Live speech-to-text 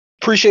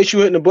Appreciate you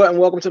hitting the button.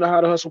 Welcome to the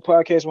How to Hustle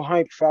podcast with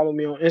HYMPE. Follow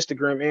me on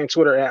Instagram and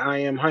Twitter at I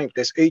am HYMPE.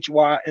 That's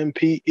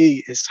HYMPE.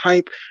 It's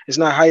HYMPE. It's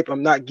not hype.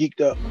 I'm not geeked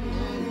up.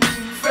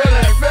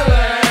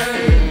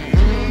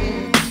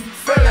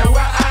 Feeling where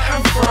I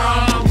am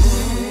from.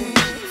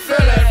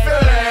 Feeling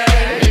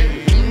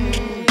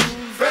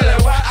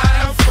where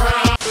I am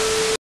from.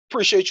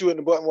 Appreciate you hitting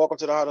the button. Welcome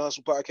to the How to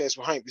Hustle podcast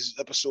with HYMPE. This is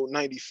episode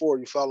 94.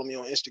 You follow me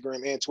on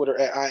Instagram and Twitter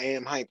at I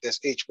am HYMPE. That's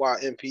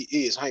HYMPE.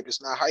 It's HYMPE.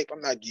 It's not hype.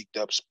 I'm not geeked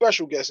up.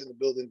 Special guest in the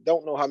building.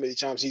 Don't know how many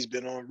times he's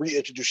been on.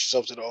 Reintroduce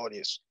yourself to the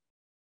audience.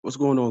 What's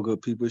going on,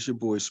 good people? It's your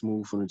boy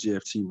Smooth from the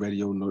GFT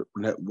Radio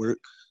Network.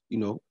 You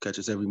know, catch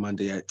us every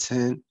Monday at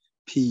 10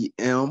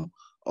 p.m.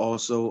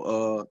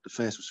 Also, the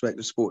Fans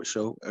Perspective Sports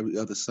Show every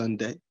other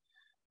Sunday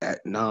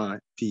at 9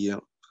 p.m.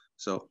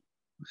 So,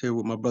 here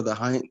with my brother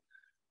HYMPE.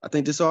 I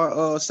think this is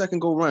our second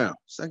go round.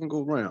 I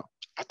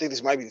think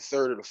this might be the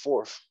third or the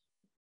fourth.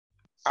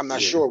 I'm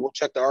not sure. We'll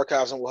check the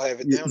archives and we'll have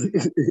it down. You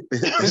know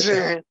what I'm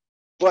saying?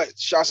 But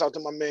shouts out to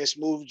my man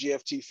Smooth,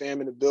 GFT fam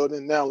in the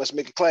building. Now let's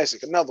make a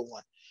classic, another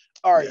one.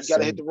 All right, you got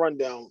to hit the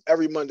rundown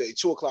every Monday,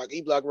 2 o'clock,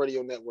 E-Block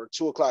Radio Network,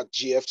 2 o'clock,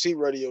 GFT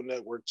Radio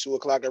Network, 2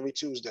 o'clock every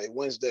Tuesday.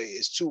 Wednesday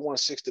is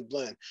 216 The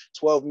Blend,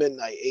 12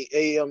 midnight, 8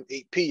 a.m.,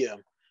 8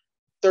 p.m.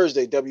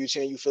 Thursday,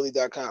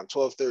 WTNUphilly.com,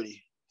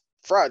 12:30.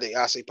 Friday,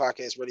 I Say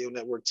Podcast Radio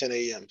Network, 10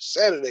 a.m.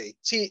 Saturday,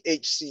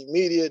 THC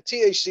Media.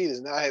 THC does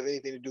not have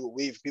anything to do with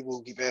weed. For people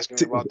who keep asking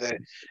me about that,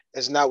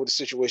 that's not what the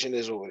situation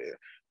is over there.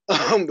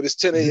 But it's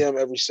 10 a.m.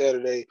 every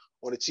Saturday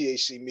on the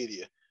THC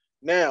Media.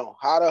 Now,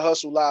 How to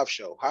Hustle Live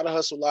Show. How to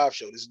Hustle Live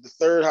Show. This is the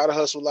third How to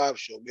Hustle Live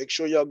Show. Make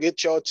sure y'all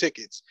get y'all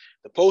tickets.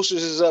 The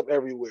posters is up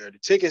everywhere. The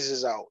tickets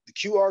is out. The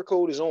QR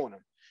code is on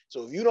them.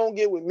 So if you don't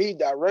get with me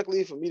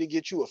directly for me to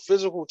get you a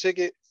physical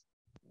ticket,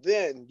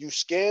 then you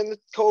scan the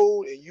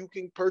code and you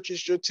can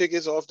purchase your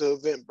tickets off the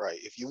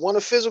Eventbrite. If you want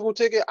a physical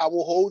ticket, I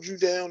will hold you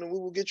down and we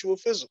will get you a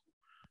physical.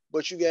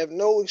 But you have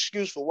no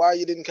excuse for why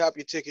you didn't cop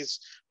your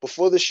tickets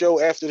before the show,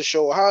 after the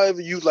show,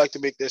 however you'd like to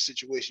make that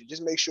situation.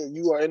 Just make sure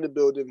you are in the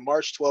building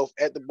March 12th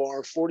at the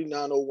barn,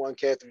 4901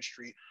 Catherine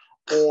Street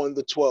on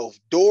the 12th.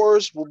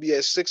 Doors will be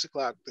at 6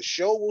 o'clock. The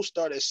show will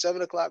start at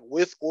 7 o'clock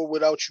with or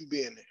without you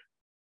being there.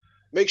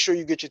 Make sure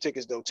you get your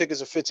tickets, though.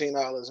 Tickets are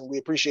 $15, and we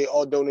appreciate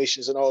all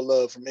donations and all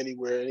love from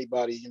anywhere,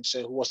 anybody, you know what I'm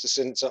saying, who wants to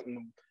send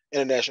something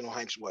International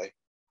HYMPE's way.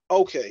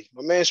 Okay,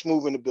 my man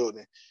Smooth in the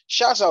building.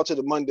 Shouts out to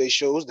the Monday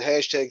shows, the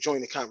hashtag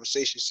join the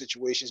conversation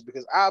situations,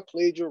 because I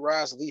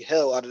plagiarized the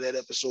hell out of that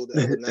episode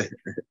the other night.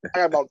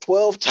 I had about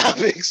 12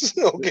 topics,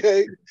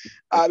 okay,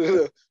 out of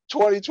the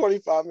 20,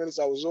 25 minutes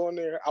I was on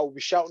there. I will be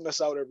shouting us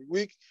out every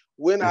week.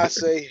 When I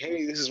say,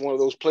 hey, this is one of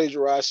those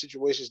plagiarized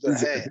situations that I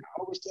had, I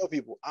always tell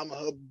people I'm a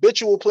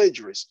habitual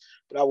plagiarist,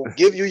 but I will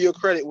give you your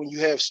credit when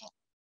you have some.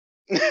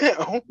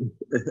 Now,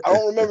 I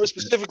don't remember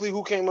specifically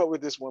who came up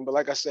with this one, but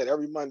like I said,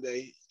 every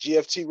Monday,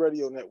 GFT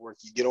Radio Network,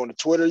 you get on the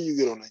Twitter, you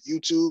get on the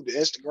YouTube, the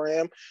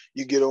Instagram,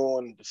 you get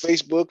on the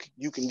Facebook,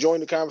 you can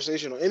join the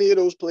conversation on any of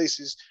those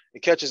places.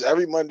 It catches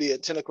every Monday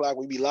at 10 o'clock.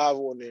 We be live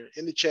on there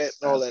in the chat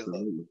and all that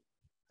love.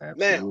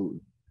 Now,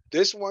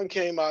 this one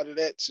came out of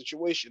that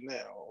situation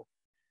now.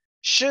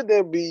 Should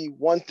there be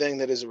one thing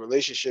that is a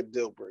relationship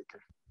deal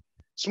breaker?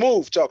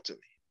 Smooth, talk to me.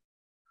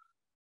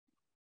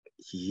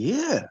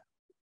 Yeah,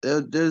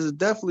 there's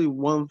definitely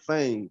one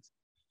thing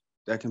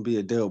that can be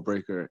a deal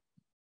breaker.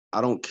 I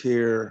don't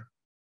care,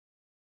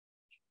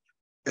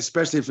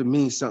 especially if it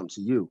means something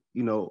to you.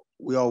 You know,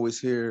 we always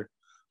hear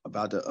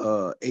about the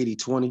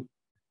 80-20.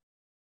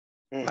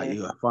 Mm-hmm. Like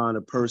you find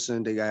a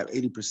person, they got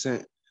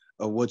 80%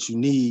 of what you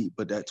need,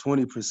 but that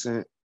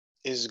 20%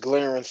 is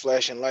glaring,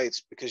 flashing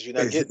lights because you're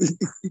not getting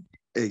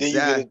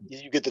exactly.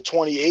 Then you get the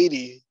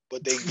 20-80,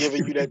 but they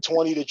giving you that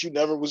 20 that you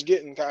never was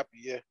getting copy.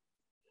 Yeah.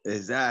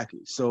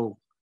 Exactly. So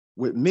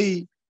with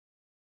me,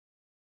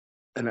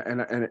 and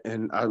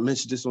I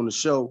mentioned this on the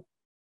show,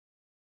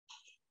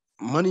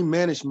 money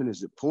management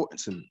is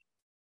important to me.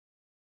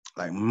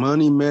 Like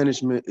money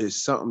management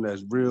is something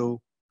that's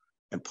real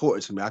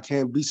important to me. I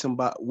can't be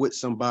with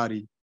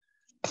somebody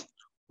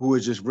who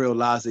is just real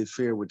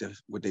laissez-faire with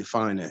their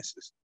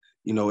finances.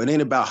 You know, it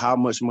ain't about how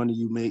much money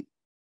you make.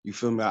 You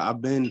feel me?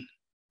 I've been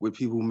with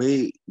people who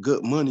made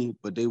good money,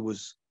 but they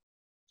was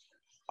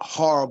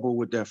horrible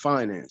with their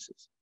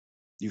finances.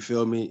 You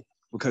feel me?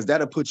 Because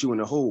that'll put you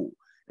in a hole.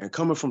 And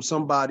coming from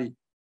somebody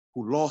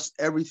who lost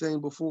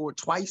everything before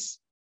twice,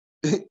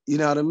 you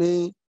know what I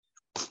mean?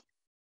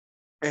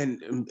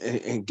 And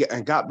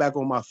got back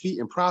on my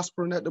feet and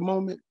prospering at the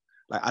moment.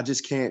 Like I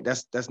just can't.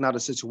 That's not a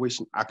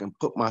situation I can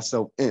put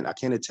myself in. I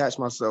can't attach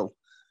myself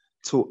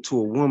to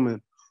a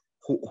woman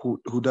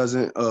who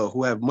doesn't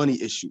who have money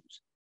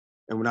issues.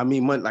 And when I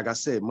mean money, like I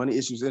said, money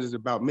issues isn't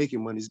about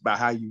making money. It's about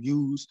how you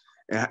use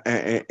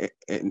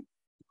and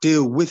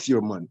deal with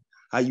your money,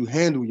 how you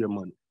handle your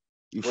money.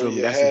 You feel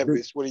me? That's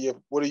habits. What are you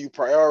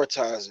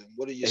prioritizing?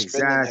 What are your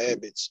spending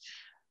habits?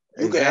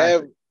 You can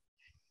have,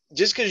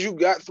 just because you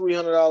got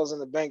 $300 in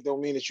the bank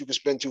don't mean that you can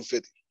spend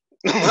 $250.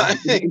 You know what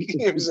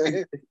I'm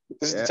saying?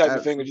 This is the type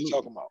of thing that you're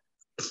talking about.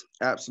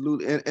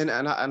 Absolutely. And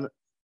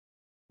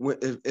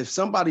if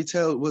somebody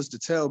was to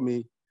tell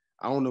me,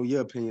 I don't know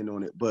your opinion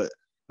on it, but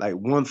like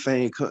one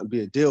thing couldn't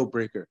be a deal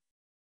breaker,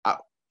 I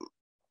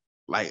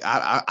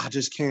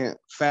just can't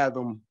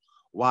fathom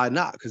why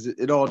not, because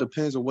it all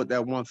depends on what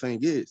that one thing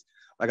is.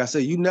 Like I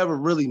said, you never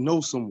really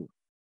know someone.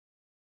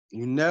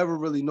 You never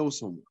really know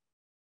someone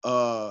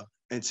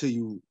until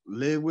you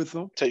live with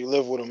them. Until you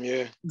live with them,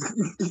 yeah.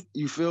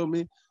 You feel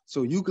me?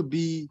 So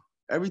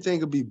everything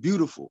could be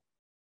beautiful,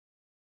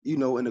 in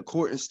the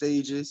courting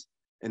stages,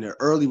 in the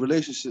early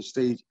relationship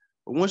stage.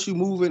 But once you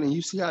move in and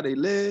you see how they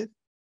live,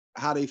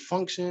 how they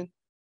function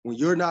when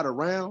you're not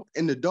around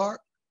in the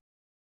dark,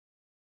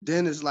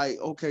 then it's like,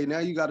 okay, now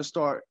you got to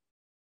start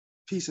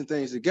piecing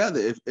things together.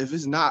 If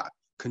it's not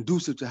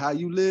conducive to how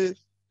you live,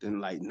 then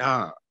like,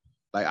 nah.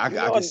 Like I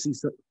can see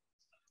something.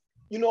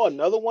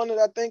 Another one that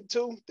I think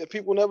too, that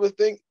people never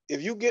think,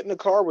 if you get in a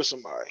car with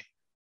somebody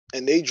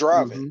and they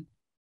driving,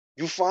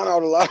 you find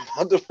out a lot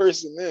about the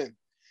person then.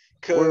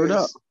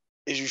 Because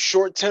is you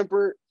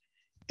short-tempered?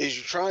 Is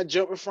you trying to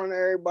jump in front of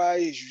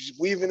everybody? Is you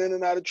weaving in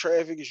and out of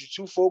traffic? Is you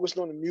too focused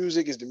on the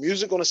music? Is the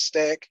music on a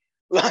stack?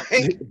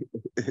 Like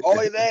all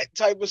of that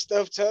type of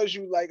stuff tells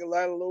you like a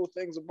lot of little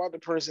things about the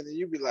person, and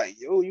you be like,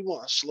 yo, you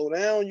want to slow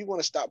down? You want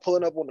to stop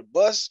pulling up on the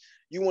bus?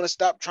 You want to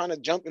stop trying to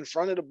jump in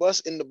front of the bus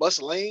in the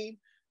bus lane?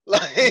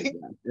 Like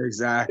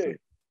exactly. Yeah.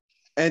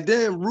 And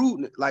then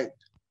rudeness. Like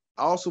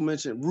I also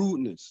mentioned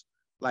rudeness.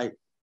 Like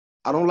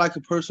I don't like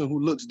a person who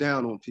looks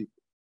down on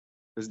people,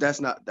 because that's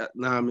not that.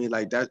 Nah, I mean,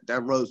 like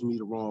that rubs me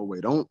the wrong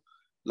way. Don't,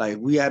 like,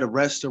 we at a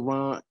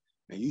restaurant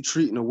and you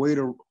treating a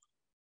waiter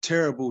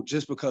terrible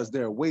just because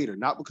they're a waiter,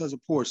 not because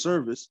of poor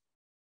service,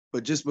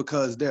 but just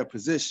because their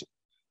position.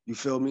 You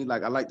feel me?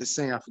 Like I like the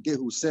saying, I forget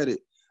who said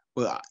it,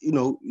 but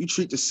you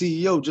treat the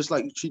CEO just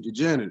like you treat the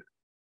janitor,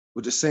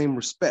 with the same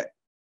respect.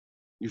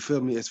 You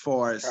feel me? As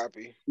far as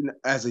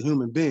as a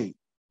human being,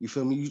 you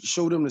feel me? You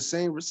show them the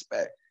same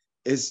respect.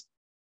 It's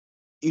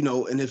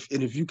and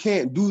if you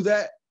can't do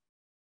that,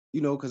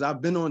 because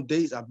I've been on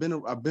dates, I've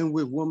been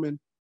with women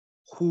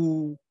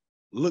who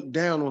look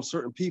down on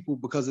certain people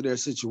because of their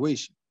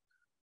situation.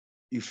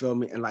 You feel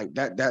me? And like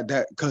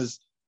that because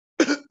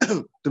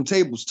them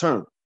tables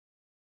turn.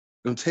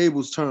 Them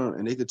tables turn,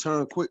 and they could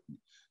turn quick.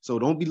 So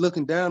don't be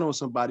looking down on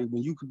somebody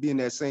when you could be in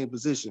that same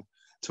position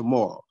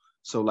tomorrow.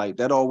 So like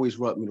that always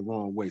rubbed me the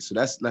wrong way. So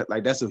that's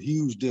that's a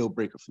huge deal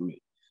breaker for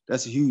me.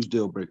 That's a huge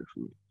deal breaker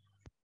for me.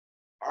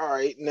 All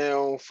right,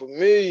 now for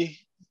me,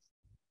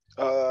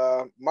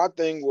 my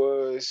thing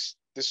was,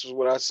 this was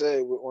what I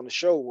said on the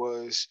show,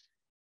 was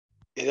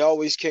it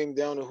always came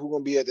down to who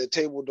gonna be at the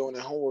table doing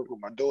their homework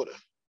with my daughter.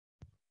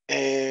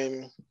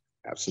 And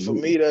absolutely,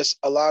 for me, that's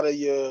a lot of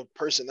your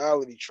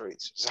personality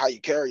traits. It's how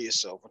you carry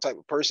yourself. What type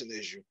of person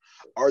is you?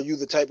 Are you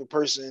the type of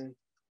person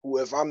who,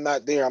 if I'm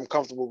not there, I'm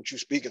comfortable with you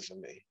speaking for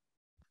me?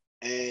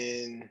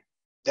 And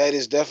that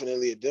is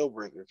definitely a deal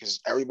breaker, because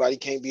everybody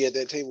can't be at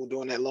that table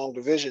doing that long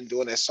division,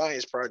 doing that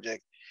science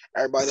project.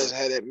 Everybody doesn't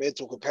have that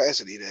mental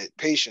capacity, that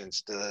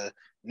patience, the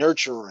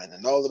nurturing,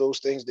 and all of those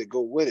things that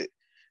go with it.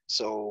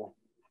 So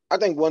I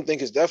think one thing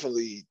could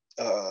definitely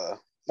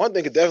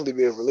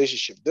be a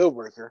relationship deal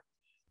breaker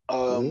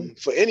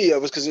for any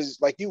of us, because it's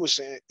like you were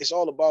saying, it's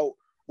all about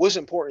what's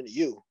important to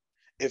you.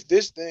 If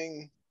this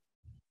thing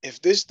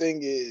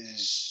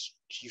is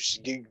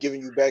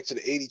giving you back to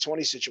the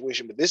 80-20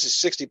 situation, but this is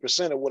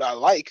 60% of what I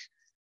like,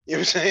 you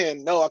know what I'm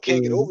saying? No, I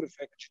can't get over the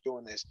fact that you're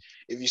doing this.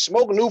 If you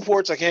smoke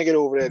Newports, I can't get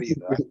over that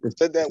either. I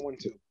said that one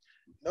too.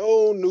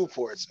 No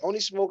Newports. Only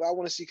smoke I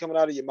want to see coming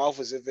out of your mouth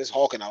is if it's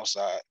hawking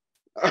outside.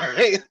 All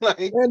right, like,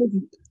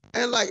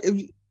 and like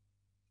if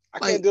I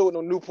can't deal with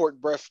no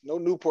Newport breath, no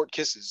Newport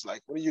kisses.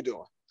 Like, what are you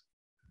doing?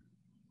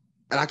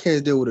 And I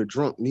can't deal with a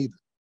drunk neither.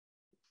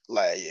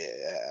 Like,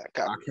 yeah,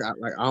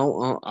 I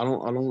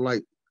don't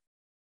like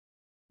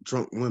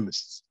drunk women.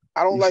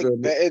 I don't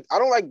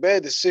like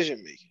bad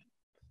decision making.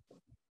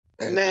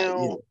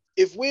 Now,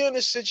 if we're in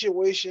a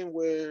situation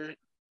where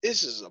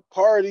this is a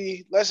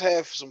party, let's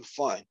have some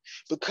fun.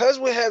 Because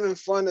we're having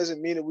fun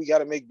doesn't mean that we got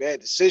to make bad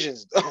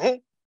decisions, though.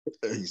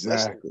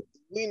 Exactly.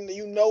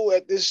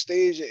 At this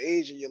stage of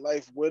age in your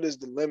life, what is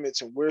the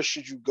limits and where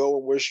should you go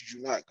and where should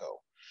you not go?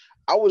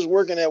 I was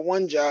working at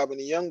one job and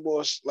the young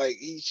boss, like,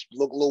 he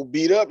looked a little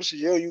beat up. I said,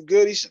 yo, you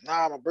good? He said,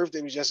 nah, my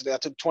birthday was yesterday. I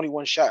took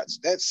 21 shots.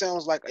 That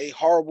sounds like a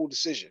horrible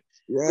decision.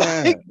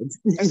 Yeah. Like,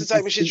 that's the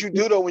type of shit you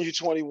do though when you're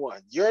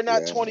 21. You're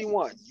not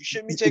 21. You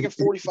shouldn't be taking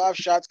 45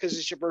 shots because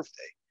it's your birthday.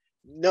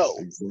 No.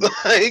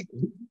 Exactly.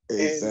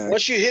 And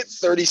once you hit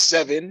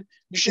 37,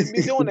 you shouldn't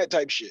be doing that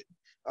type of shit.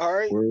 All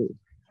right.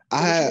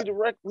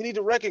 We need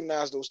to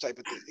recognize those type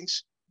of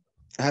things.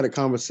 I had a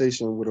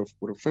conversation with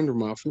a friend of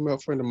mine, a female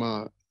friend of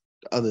mine,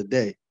 the other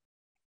day,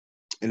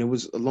 and it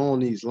was along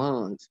these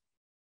lines.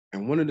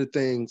 And one of the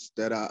things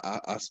that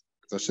I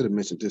should have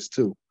mentioned this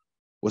too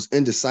was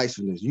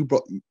indecisiveness. You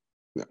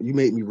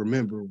made me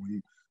remember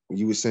when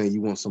you were saying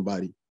you want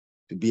somebody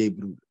to be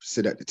able to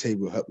sit at the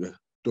table and help your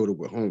daughter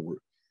with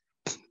homework.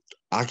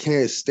 I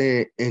can't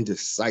stand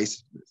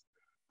indecisiveness.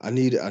 I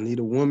need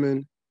a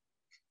woman.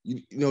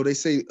 You know, they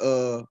say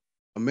a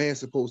man's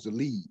supposed to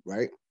lead,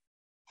 right?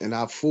 And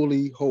I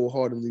fully,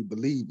 wholeheartedly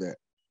believe that.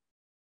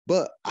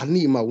 But I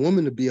need my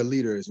woman to be a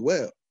leader as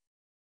well.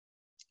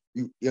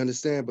 You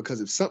understand?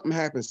 Because if something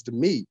happens to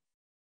me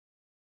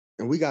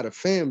and we got a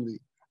family,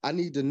 I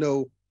need to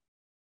know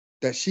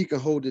that she can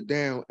hold it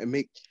down and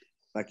make,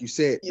 like you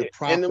said, the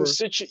proper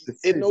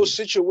in those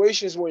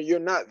situations where you're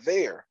not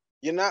there,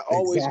 you're not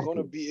always Exactly. going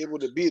to be able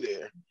to be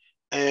there.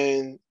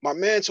 And my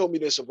man told me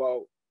this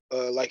about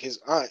like his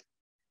aunt.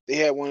 They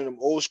had one of them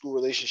old school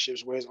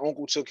relationships where his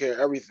uncle took care of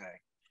everything.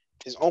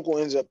 His uncle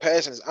ends up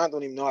passing. His aunt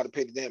don't even know how to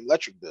pay the damn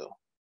electric bill.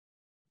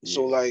 Yeah.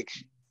 So like,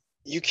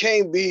 you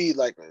can't be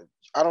like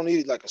I don't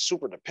need like a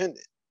super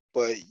dependent,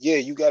 but yeah,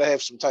 you got to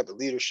have some type of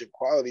leadership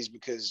qualities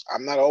because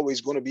I'm not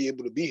always going to be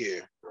able to be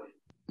here.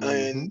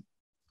 And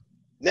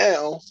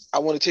now I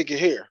want to take it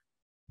here.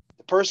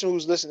 The person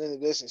who's listening to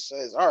this and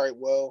says, all right,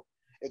 well,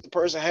 if the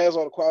person has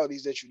all the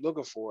qualities that you're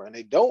looking for and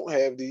they don't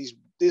have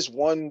this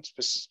one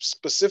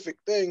specific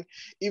thing,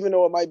 even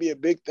though it might be a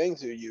big thing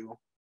to you,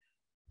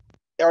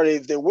 or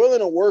if they're willing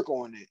to work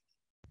on it,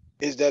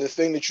 is that a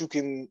thing that you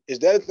can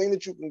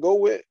go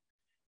with?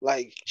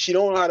 Like, she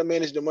don't know how to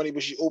manage the money,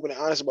 but she's open and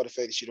honest about the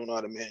fact that she don't know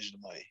how to manage the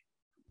money.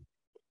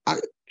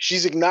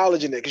 She's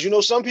acknowledging it.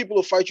 Because, some people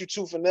will fight you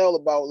tooth and nail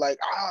about, like,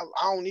 I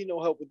don't need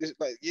no help with this.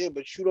 Like, yeah,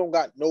 but you don't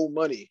got no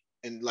money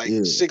and, like,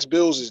 6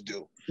 bills is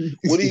due.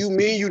 What do you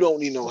mean you don't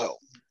need no help?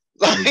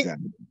 Like,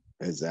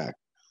 exactly.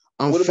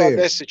 What about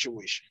that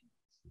situation?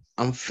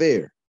 I'm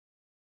fair.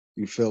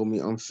 You feel me?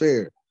 I'm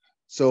fair.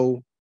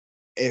 So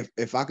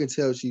if I can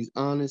tell she's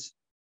honest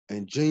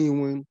and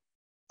genuine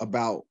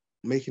about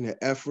making an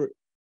effort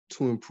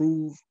to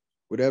improve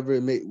whatever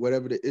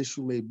the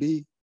issue may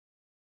be,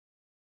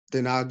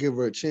 then I'll give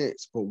her a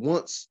chance. But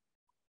once,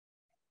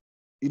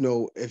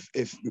 if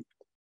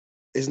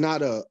it's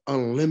not a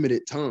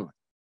unlimited time,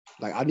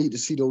 like I need to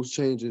see those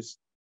changes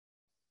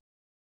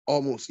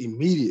almost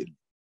immediately,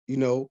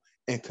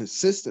 and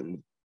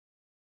consistently.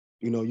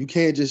 You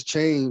can't just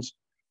change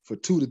for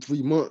 2 to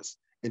 3 months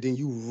and then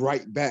you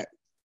right back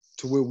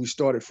to where we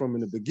started from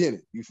in the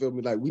beginning. You feel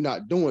me? Like, we're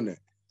not doing that.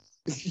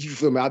 You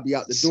feel me? I'll be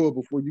out the door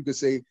before you can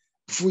say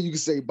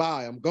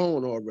bye. I'm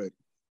gone already.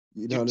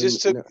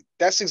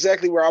 That's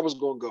exactly where I was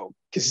going to go.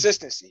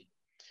 Consistency.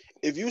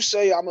 If you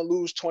say I'm going to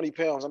lose 20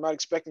 pounds, I'm not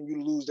expecting you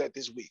to lose that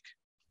this week,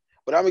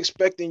 but I'm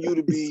expecting you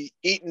to be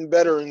eating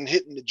better and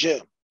hitting the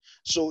gym.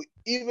 So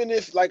even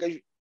if I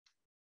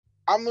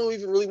don't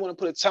even really want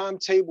to put a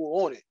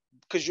timetable on it,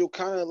 because you'll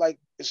kind of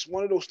it's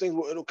one of those things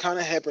where it'll kind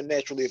of happen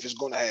naturally if it's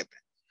going to happen.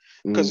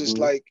 Because it's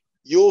like,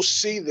 you'll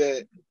see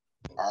that,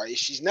 all right,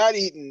 she's not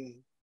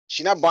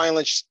buying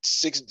lunch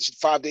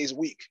 5 days a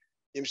week.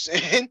 You know what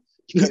I'm saying?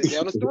 You cut it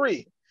down to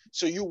 3.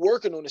 So you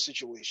working on the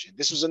situation.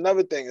 This was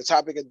another thing, a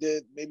topic I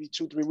did maybe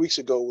 2-3 weeks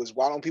ago, was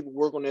why don't people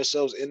work on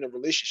themselves in the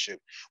relationship?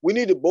 We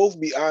need to both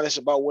be honest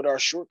about what our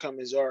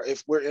shortcomings are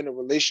if we're in a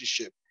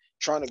relationship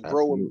trying to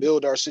grow and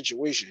build our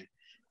situation.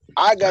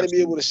 I got to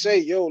be able to say,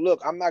 yo,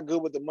 look, I'm not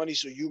good with the money,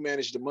 so you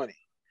manage the money.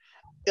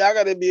 I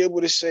got to be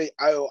able to say,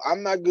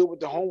 I'm not good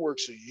with the homework,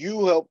 so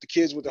you help the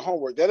kids with the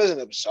homework. That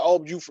doesn't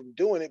absolve you from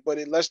doing it, but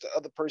it lets the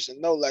other person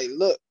know, like,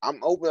 look, I'm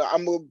open.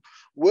 I'm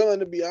willing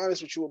to be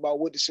honest with you about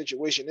what the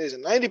situation is.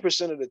 And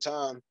 90% of the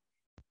time,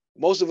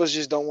 most of us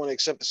just don't want to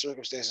accept the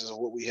circumstances of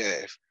what we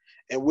have.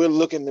 And we're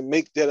looking to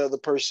make that other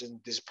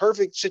person this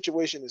perfect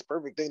situation, this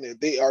perfect thing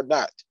that they are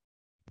not.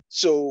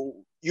 So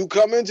you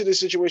come into this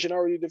situation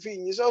already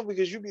defeating yourself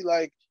because you be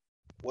like,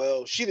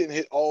 well, she didn't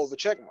hit all the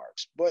check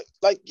marks, but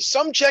like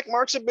some check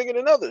marks are bigger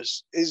than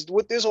others is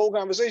what this whole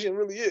conversation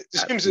really is. You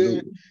know what I'm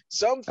saying?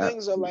 Some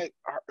things are like,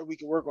 we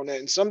can work on that.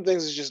 And some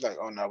things is just like,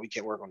 oh no, we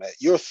can't work on that.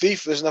 You're a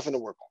thief. There's nothing to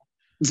work on.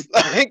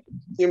 Like,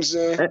 you know what I'm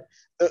saying?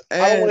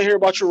 I don't want to hear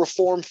about your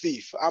reform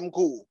thief. I'm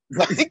cool.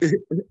 Like,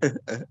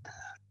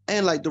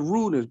 and like the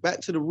rudeness,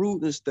 back to the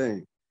rudeness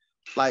thing,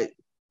 like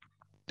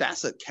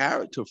that's a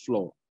character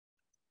flaw.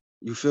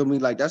 You feel me?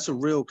 Like, that's a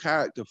real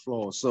character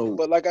flaw. So,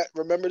 but like, I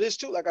remember this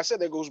too. Like I said,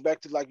 that goes back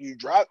to like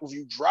if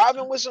you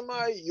driving with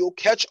somebody, you'll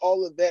catch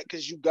all of that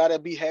because you gotta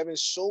be having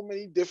so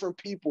many different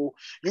people.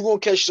 You're gonna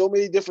catch so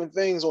many different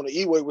things on the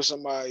E-way with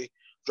somebody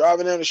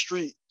driving down the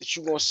street that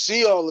you're gonna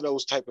see all of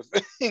those type of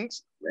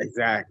things.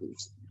 Exactly.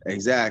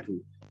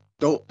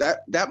 Don't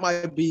that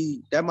might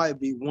be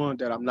one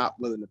that I'm not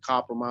willing to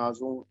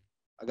compromise on.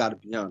 I gotta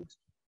be honest.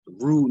 The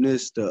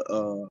rudeness, the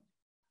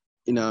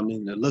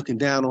the looking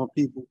down on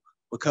people.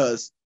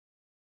 Because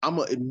I'm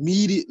gonna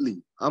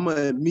immediately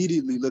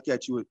look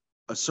at you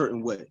a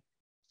certain way.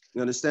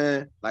 You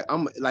understand? Like,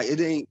 it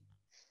ain't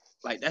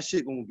like that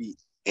shit gonna be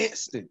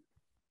instant.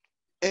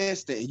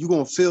 You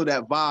gonna feel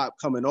that vibe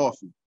coming off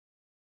you.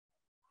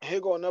 Here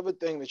go another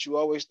thing that you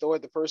always throw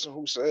at the person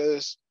who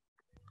says,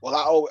 well,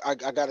 I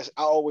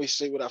always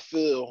say what I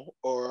feel,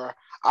 or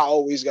I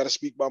always gotta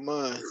speak my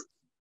mind.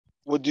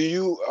 Well, do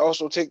you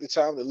also take the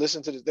time to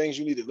listen to the things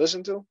you need to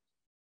listen to?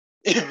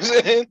 You know what I'm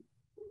saying?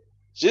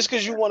 Just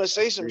because you want to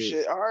say some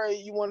shit, all right,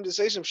 you wanted to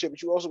say some shit,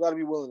 but you also got to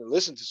be willing to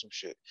listen to some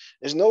shit.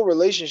 There's no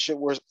relationship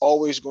where it's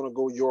always going to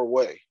go your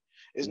way.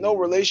 There's no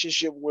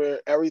relationship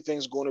where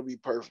everything's going to be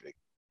perfect.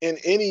 in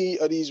any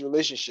of these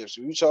relationships,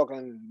 if you're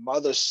talking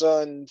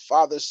mother-son,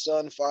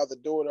 father-son,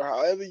 father-daughter,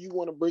 however you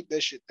want to break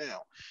that shit down,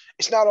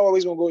 it's not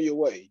always going to go your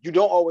way. You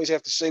don't always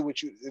have to say what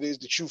it is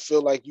that you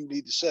feel like you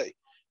need to say.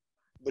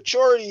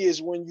 Maturity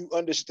is when you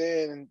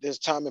understand there's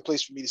time and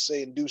place for me to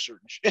say and do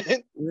certain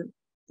shit.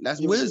 That's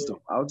You know wisdom.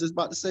 I was just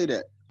about to say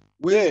that.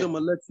 Yeah. Wisdom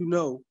will let you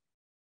know,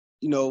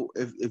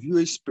 if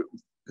you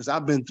because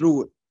I've been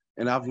through it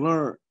and I've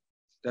learned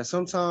that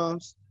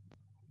sometimes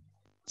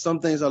some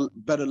things are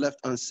better left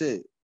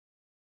unsaid.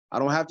 I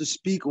don't have to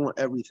speak on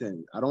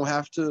everything. I don't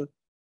have to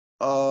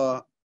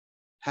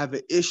have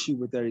an issue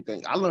with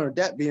everything. I learned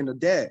that being a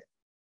dad.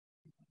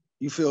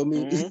 You feel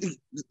me?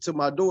 To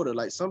my daughter.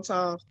 Like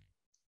sometimes,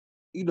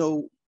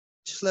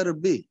 just let her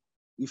be.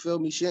 You feel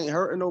me? She ain't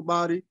hurting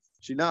nobody.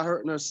 She not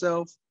hurting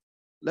herself.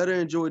 Let her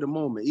enjoy the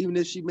moment, even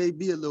if she may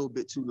be a little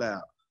bit too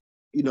loud.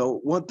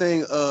 One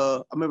thing,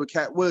 I remember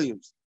Cat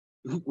Williams,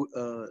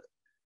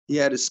 he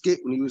had a skit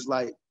when he was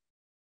like,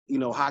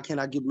 how can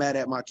I get mad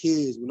at my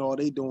kids when all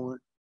they doing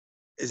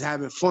is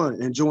having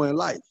fun, enjoying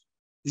life?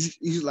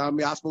 He's like, I'm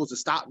supposed to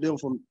stop them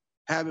from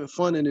having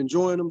fun and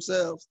enjoying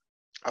themselves?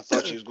 I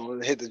thought you was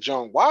going to hit the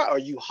joint. Why are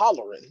you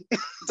hollering?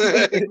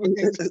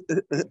 The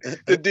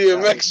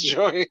DMX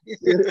joint.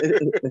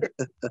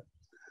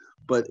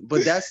 But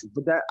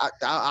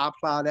I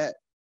apply that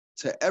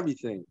to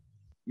everything.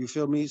 You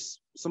feel me?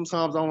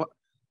 Sometimes I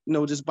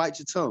don't, just bite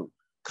your tongue,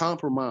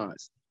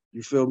 compromise.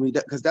 You feel me?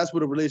 Because that's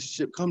what a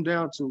relationship come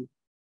down to.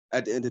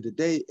 At the end of the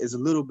day, is a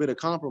little bit of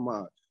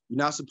compromise. You're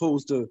not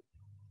supposed to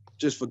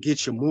just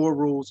forget your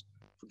morals,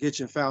 forget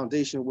your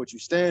foundation, what you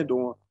stand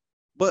on.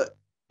 But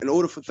in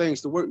order for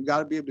things to work, you got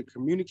to be able to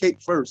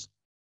communicate first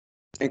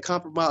and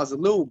compromise a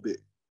little bit.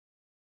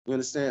 You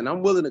understand?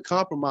 I'm willing to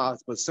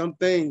compromise, but some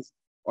things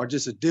are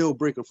just a deal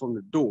breaker from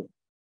the door.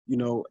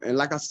 And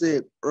like I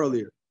said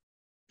earlier,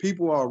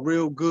 people are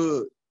real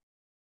good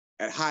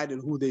at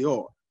hiding who they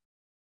are,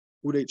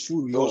 who they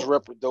truly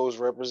are. Those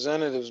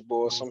representatives,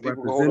 boy. Some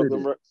people can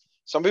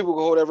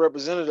hold that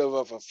representative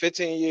up for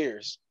 15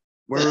 years.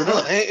 Word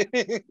up.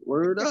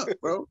 Word up,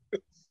 bro.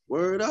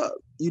 Word up.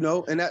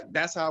 And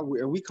that's how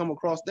we come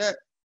across that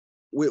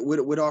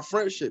with our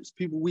friendships,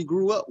 people we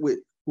grew up with,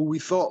 who we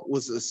thought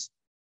was a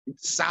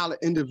solid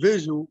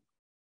individual.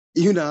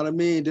 You know what I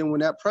mean? Then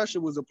when that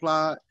pressure was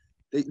applied,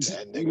 they,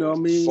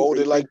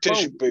 folded like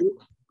tissue paper.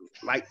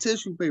 Like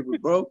tissue paper,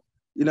 bro.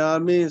 You know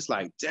what I mean? It's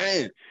like,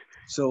 damn.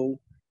 So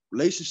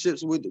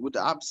relationships with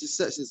the opposite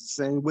sex is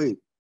the same way.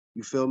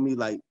 You feel me?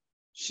 Like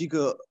you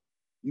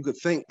could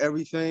think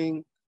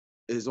everything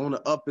is on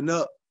the up and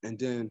up, and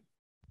then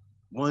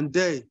one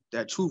day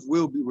that truth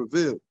will be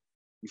revealed.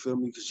 You feel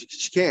me? Because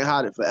she can't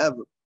hide it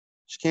forever.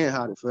 She can't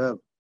hide it forever.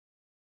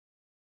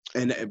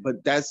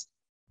 But that's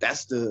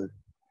the,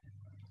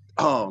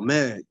 oh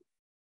man,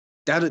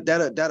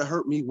 that'll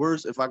hurt me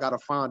worse if I gotta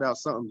find out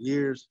something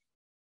years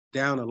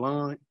down the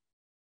line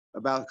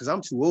about, because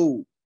I'm too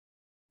old.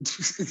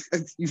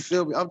 You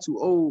feel me? I'm too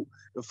old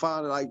to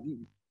find like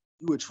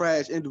you a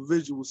trash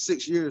individual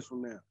 6 years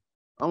from now.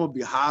 I'm gonna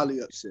be highly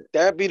upset.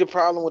 That'd be the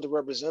problem with the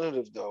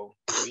representative, though.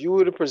 If you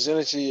would have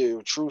presented to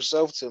your true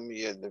self to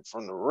me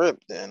from the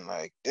rip, then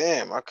like,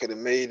 damn, I could have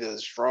made a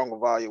strong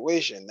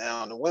evaluation.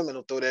 Now the women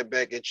will throw that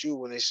back at you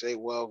when they say,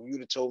 well, if you'd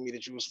have told me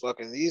that you was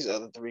fucking these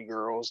other 3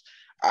 girls,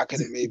 I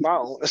could have made my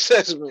own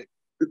assessment.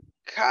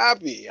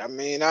 Copy. I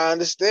mean, I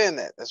understand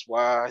that. That's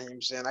why,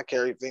 I'm saying, I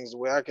carry things the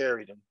way I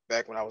carried them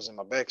back when I was in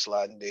my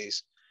backsliding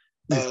days.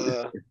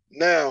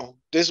 Now,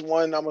 this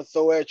one I'm gonna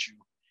throw at you.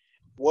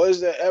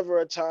 Was there ever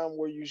a time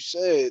where you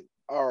said,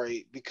 all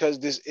right, because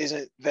this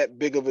isn't that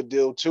big of a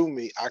deal to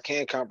me, I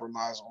can't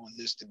compromise on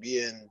this to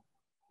be in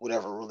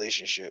whatever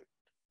relationship?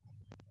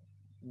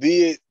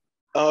 Be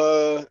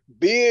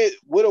it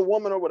with a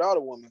woman or without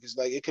a woman. Because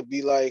like it could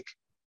be like,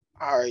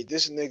 all right,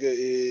 this nigga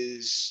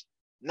is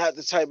not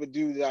the type of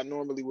dude that I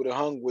normally would have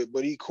hung with,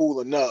 but he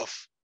cool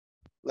enough.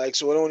 Like,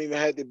 so it don't even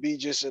have to be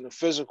just in a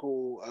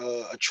physical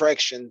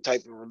attraction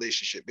type of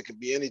relationship. It could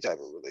be any type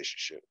of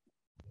relationship.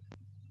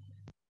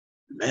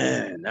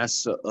 Man,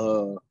 that's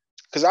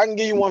because I can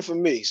give you one for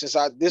me, since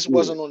this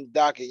wasn't on the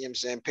docket. You know what I'm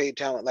saying? Paid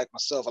talent like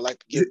myself. I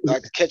like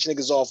to catch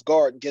niggas off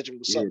guard and catch them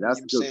with something. That's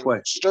you know a good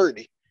question.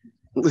 Sturdy.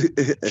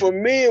 For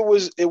me,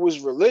 it was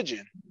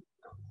religion,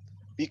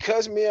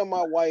 because me and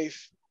my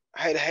wife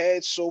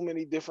had so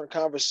many different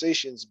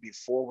conversations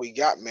before we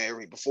got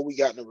married, before we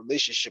got in a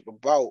relationship,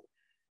 about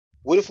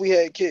what if we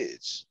had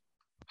kids?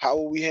 How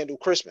will we handle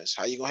Christmas?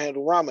 How you gonna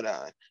handle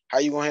Ramadan? How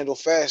you gonna handle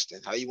fasting?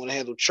 How you gonna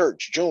handle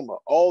church, Juma?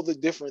 All the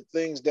different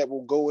things that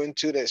will go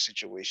into that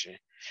situation.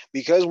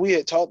 Because we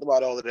had talked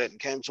about all of that and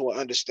came to an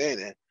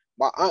understanding.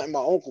 My aunt and my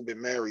uncle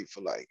been married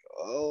for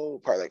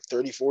probably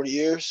 30, 40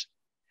 years.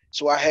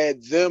 So I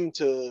had them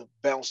to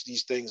bounce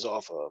these things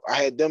off of. I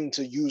had them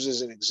to use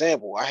as an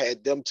example. I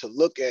had them to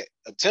look at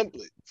a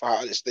template for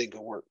how this thing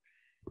could work.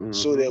 Mm-hmm.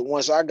 So that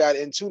once I got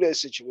into that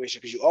situation,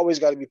 because you always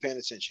got to be paying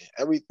attention.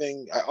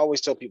 Everything, I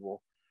always tell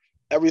people,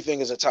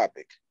 everything is a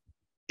topic.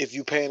 If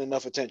you're paying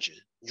enough attention,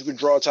 you can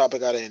draw a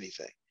topic out of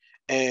anything.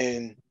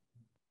 And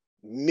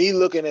me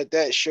looking at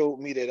that showed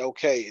me that,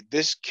 okay,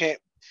 this can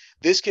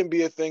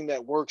be a thing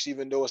that works,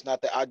 even though it's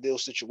not the ideal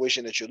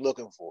situation that you're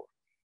looking for.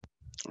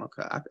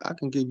 Okay, I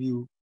can give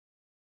you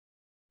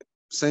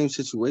same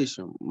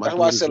situation. That's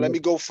why I said, let me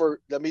go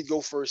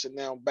first, and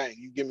now bang,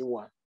 you give me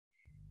one.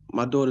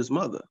 My daughter's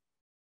mother,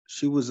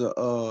 she was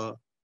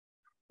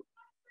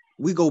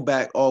we go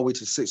back all the way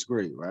to 6th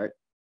grade, right?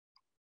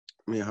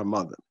 Me and her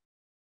mother.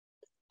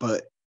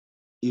 But,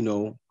 you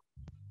know,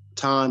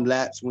 time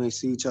lapse, we ain't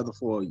see each other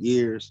for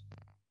years.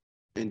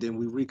 And then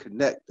we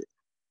reconnected.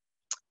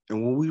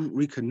 And when we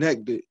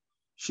reconnected,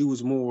 she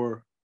was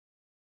more,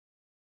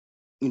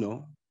 you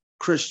know,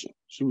 Christian.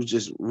 She was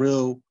just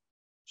real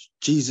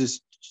Jesus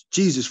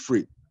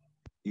freak.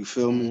 You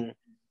feel me?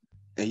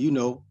 And you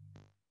know,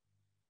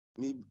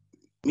 me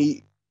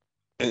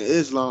and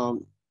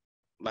Islam,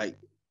 like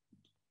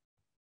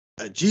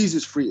a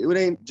Jesus freak. It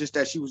ain't just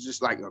that she was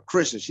just like a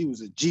Christian. She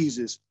was a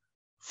Jesus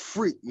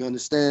freak. You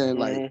understand?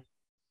 Like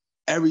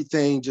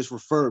everything just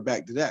referred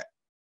back to that.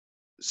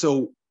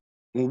 So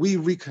when we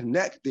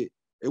reconnected,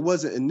 it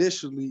wasn't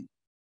initially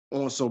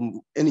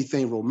on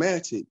anything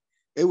romantic.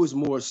 It was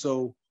more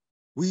so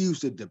we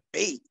used to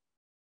debate,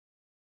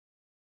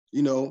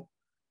 you know,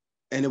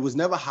 and it was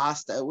never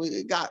hostile.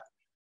 It got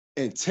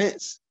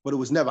intense, but it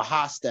was never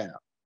hostile.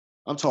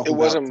 I'm talking. It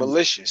wasn't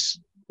malicious.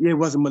 Yeah, it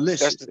wasn't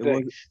malicious. That's the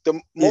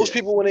thing. Most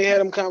people, when they had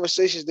them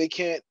conversations, they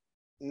can't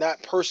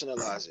not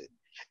personalize it.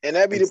 And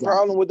that'd be the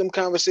problem with them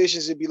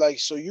conversations. It'd be like,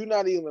 so you're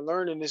not even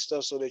learning this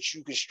stuff so that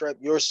you can strap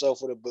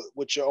yourself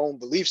with your own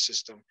belief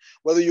system,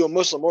 whether you're a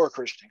Muslim or a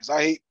Christian, because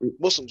I hate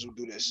Muslims who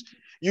do this.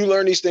 You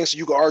learn these things so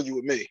you can argue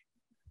with me.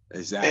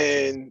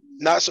 Exactly. And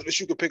not so that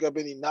you can pick up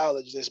any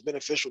knowledge that's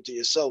beneficial to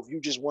yourself.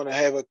 You just want to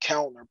have a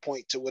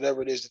counterpoint to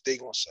whatever it is that they're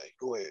going to say.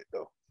 Go ahead,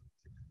 though.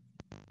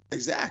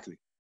 Exactly.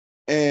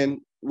 And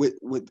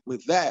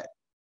with that,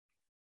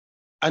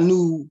 I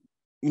knew,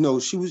 you know,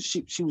 she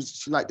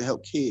liked to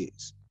help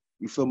kids.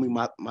 You feel me?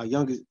 My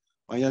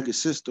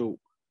youngest sister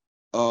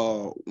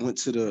went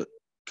to the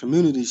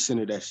community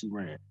center that she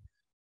ran,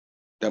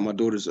 that my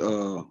daughter's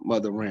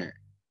mother ran.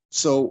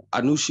 So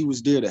I knew she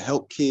was there to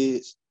help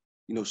kids.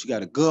 You know, she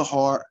got a good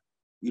heart,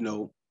 you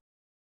know,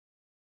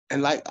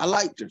 and like I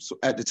liked her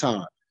at the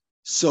time.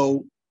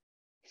 So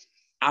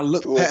I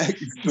look back.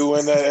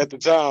 Doing that at the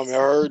time. I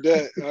heard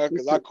that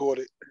because I caught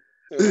it.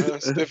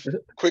 Stiff,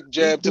 quick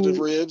jab to the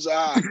ribs.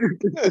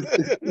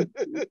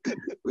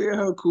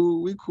 We're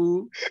cool. We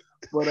cool.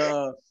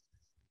 But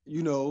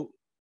you know,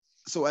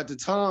 so at the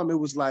time it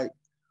was like,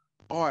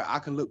 all right, I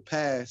can look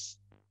past,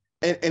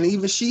 and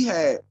even she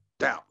had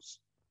doubts.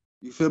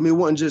 You feel me? It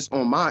wasn't just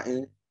on my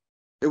end;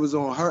 it was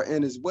on her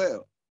end as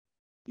well.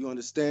 You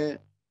understand?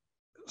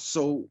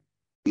 So,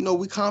 you know,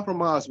 we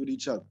compromised with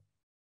each other.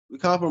 We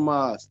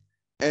compromised,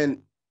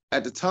 and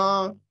at the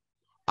time,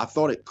 I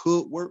thought it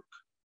could work,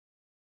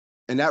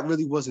 and that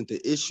really wasn't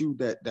the issue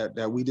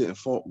that we didn't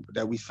fall,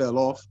 that we fell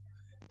off.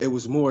 It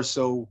was more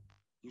so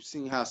you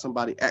seen how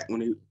somebody act when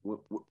they were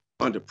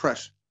under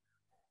pressure.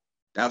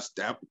 That's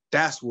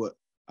what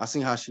I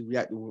seen, how she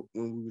reacted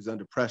when we was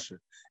under pressure,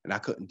 and I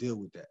couldn't deal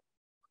with that.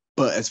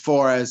 But as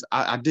far as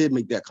I did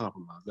make that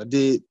compromise, I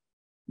did,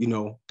 you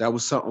know, that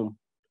was something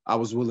I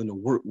was willing to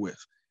work with.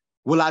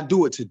 Will I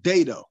do it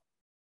today though?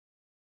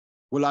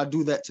 Will I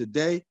do that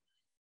today?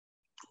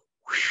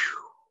 Whew.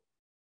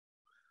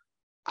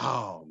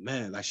 Oh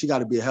man, like she got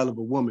to be a hell of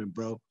a woman,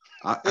 bro.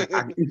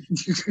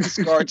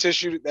 Scar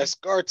tissue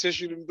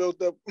done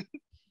built up.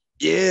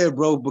 Yeah,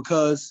 bro,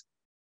 because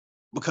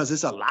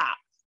it's a lot.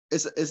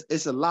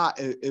 It's a lot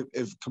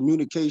if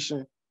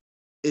communication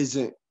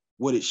isn't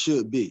what it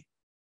should be.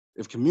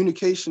 If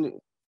communication,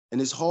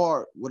 and it's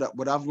hard,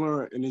 what I've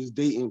learned in this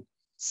dating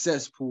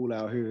cesspool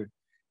out here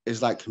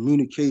is like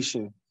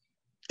communication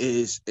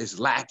is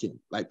lacking.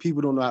 Like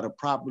people don't know how to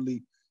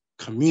properly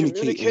communicate.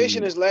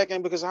 Communication is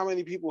lacking because how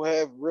many people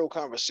have real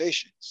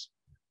conversations?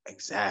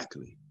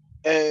 Exactly.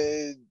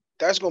 And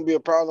that's going to be a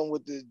problem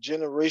with the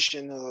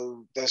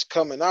generation that's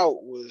coming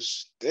out.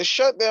 Was this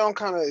shutdown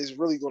kind of is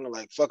really going to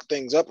like fuck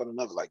things up in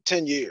another like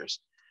 10 years.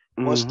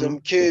 Once them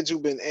kids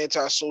who've been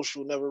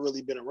antisocial, never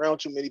really been around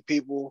too many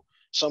people.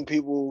 Some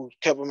people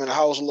kept them in the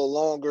house a little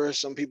longer.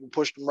 Some people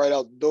pushed them right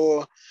out the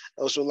door.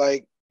 Also,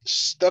 like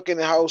stuck in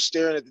the house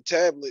staring at the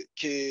tablet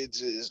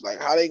kids is like,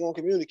 how they going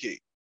to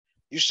communicate?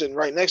 You sitting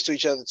right next to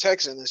each other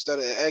texting instead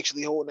of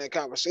actually holding that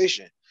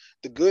conversation.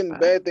 The good and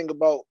bad thing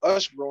about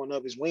us growing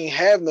up is we ain't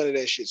have none of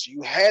that shit. So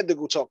you had to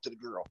go talk to the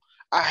girl.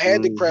 I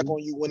had to crack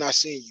on you when I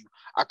seen you.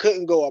 I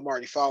couldn't go, I'm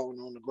already following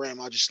on the gram.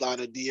 I'll just slide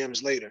her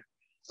DMs later.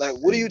 Like,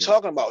 what are you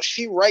talking about?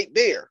 She right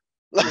there.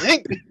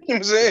 Like, you know what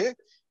I'm saying?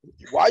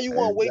 Why you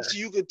want to wait till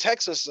you could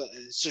text her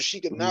something so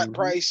she could not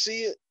probably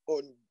see it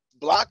or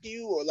block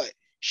you, or like,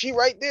 she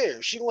right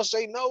there. She gonna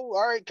say no,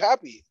 all right,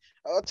 copy it.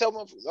 I'll tell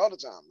motherfuckers all the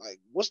time, like,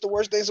 what's the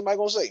worst thing somebody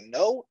gonna say?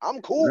 No,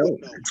 I'm cool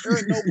with no.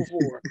 Heard no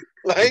before.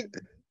 Like,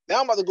 now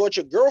I'm about to go at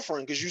your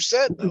girlfriend because you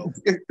said no.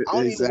 I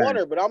don't even want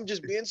her, but I'm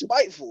just being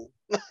spiteful.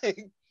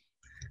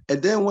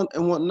 And then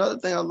another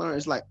thing I learned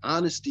is like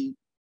honesty.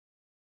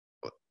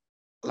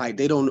 Like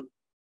they don't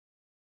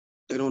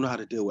they don't know how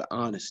to deal with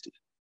honesty.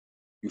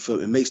 You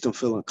feel it makes them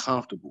feel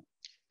uncomfortable.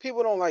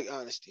 People don't like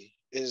honesty.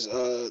 That's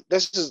a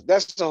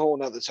whole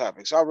nother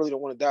topic. So I really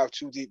don't want to dive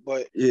too deep,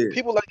 but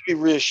people like to be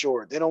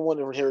reassured. They don't want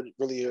to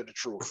really hear the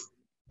truth.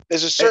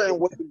 There's a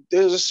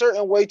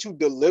certain way to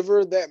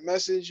deliver that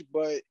message,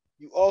 but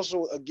you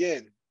also,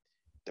 again,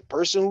 the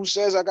person who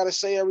says I gotta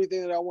say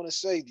everything that I want to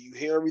say, do you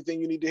hear everything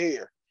you need to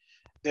hear?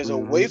 There's a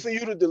way for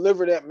you to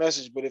deliver that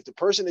message, but if the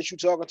person that you're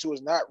talking to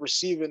is not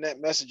receiving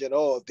that message at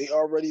all, if they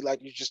already, like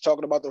you're just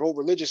talking about the whole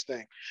religious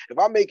thing. If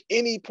I make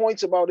any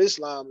points about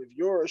Islam, if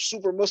you're a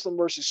super Muslim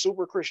versus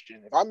super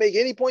Christian, if I make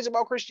any points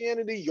about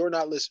Christianity, you're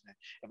not listening.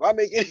 If I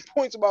make any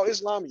points about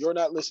Islam, you're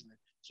not listening.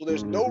 So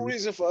there's no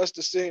reason for us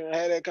to sit here and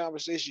have that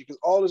conversation, because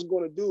all it's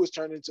going to do is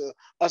turn into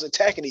us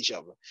attacking each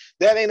other.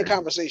 That ain't a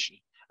conversation.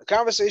 A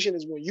conversation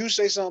is when you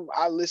say something,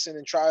 I listen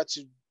and try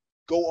to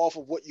go off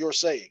of what you're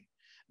saying.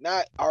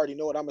 Not, I already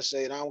know what I'm gonna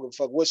say, and I don't give a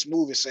fuck what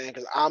Smooth is saying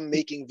because I'm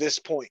making this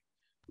point.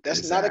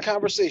 That's not a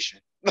conversation.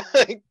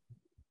 And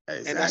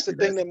that's the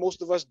thing that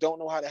most of us don't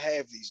know how to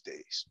have these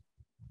days.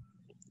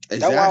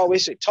 That's why I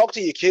always say, talk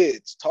to your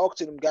kids. Talk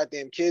to them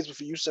goddamn kids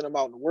before you send them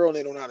out in the world and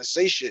they don't know how to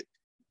say shit.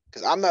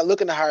 Because I'm not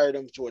looking to hire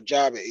them to a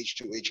job at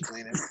H2H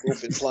Cleaning,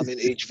 roofing, plumbing,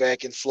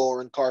 HVAC, and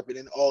flooring, carpet,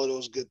 and all of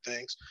those good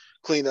things.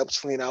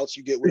 Cleanups, cleanouts.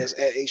 You get with us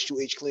at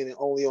H2H Cleaning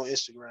only on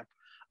Instagram.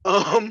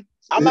 I'm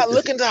not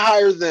looking to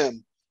hire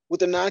them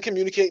with a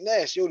non-communicating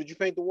ass. Yo, did you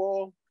paint the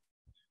wall?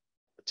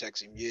 I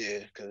text him, yeah,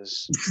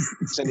 because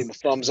send him a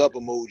thumbs up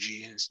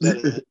emoji instead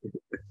of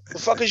the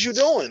fuck is you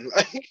doing?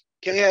 Like,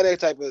 can't have that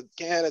type of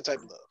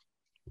love.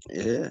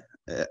 Yeah,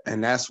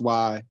 and that's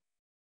why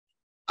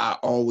I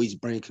always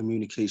bring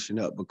communication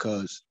up,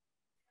 because,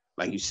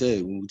 like you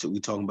said, when we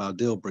talking about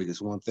deal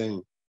breakers, one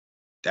thing,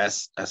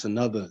 that's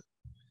another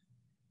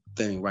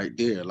thing right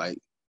there. Like,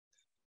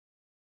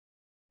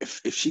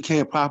 if she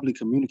can't properly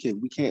communicate,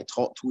 we can't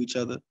talk to each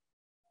other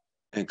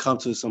and come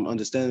to some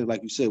understanding.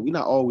 Like you said, we're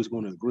not always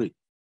going to agree.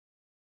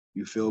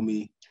 You feel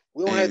me?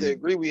 We don't have to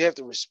agree. We have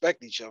to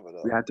respect each other,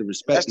 though. We have to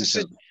respect each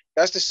other.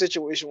 That's the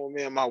situation with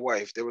me and my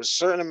wife. There was a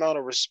certain amount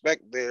of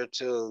respect there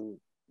to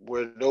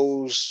where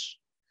those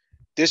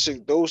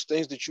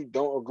things that you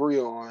don't agree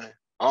on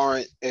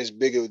aren't as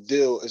big of a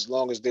deal as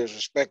long as there's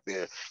respect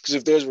there. Because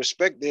if there's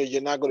respect there,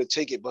 you're not going to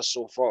take it but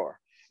so far.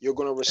 You're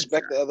going to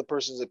respect the other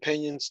person's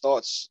opinions,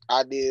 thoughts,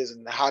 ideas,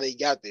 and how they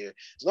got there.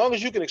 As long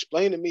as you can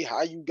explain to me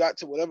how you got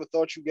to whatever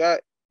thought you got,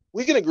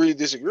 we can agree to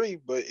disagree.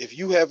 But if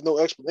you have no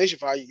explanation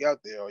for how you got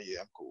there, oh yeah,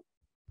 I'm cool.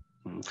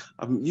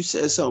 You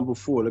said something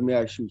before. Let me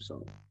ask you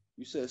something.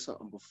 You said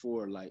something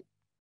before, like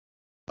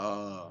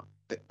a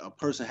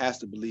person has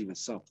to believe in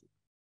something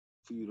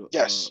for you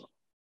to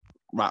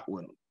rock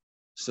with them.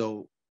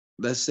 So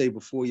let's say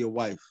before your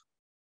wife,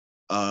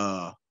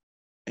 and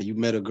you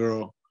met a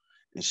girl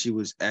and she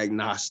was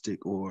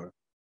agnostic or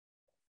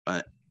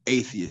an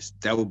atheist,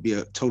 that would be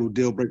a total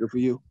deal breaker for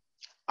you?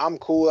 I'm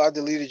cool. I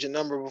deleted your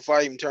number before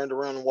I even turned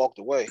around and walked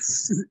away.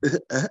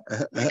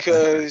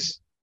 Because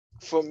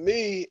for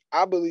me,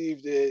 I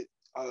believe that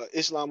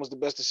Islam was the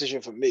best decision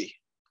for me,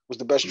 was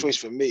the best choice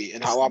for me,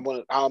 and how I'm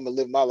gonna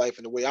live my life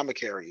and the way I'm gonna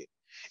carry it.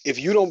 If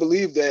you don't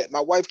believe that,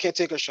 my wife can't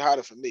take her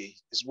shahada for me.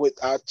 Is what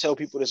I tell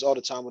people this all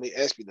the time when they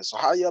ask me this. So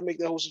how do y'all make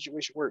that whole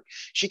situation work?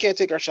 She can't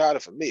take her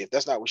shahada for me if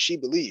that's not what she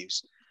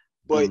believes.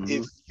 But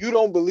if you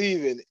don't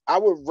believe in, I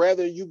would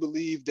rather you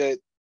believe that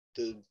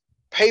the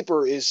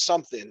paper is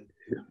something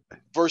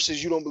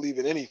versus you don't believe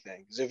in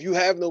anything. Because if you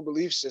have no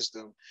belief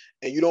system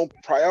and you don't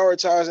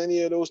prioritize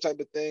any of those type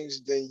of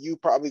things, then you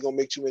probably gonna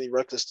make too many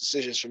reckless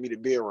decisions for me to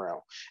be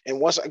around.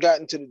 And once I got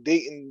into the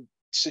dating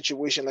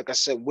situation, like I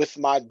said, with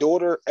my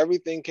daughter,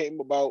 everything came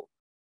about.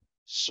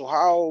 So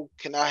how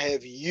can I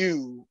have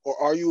you, or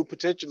are you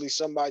potentially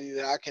somebody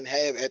that I can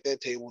have at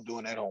that table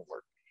doing that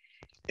homework?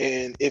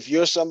 And if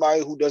you're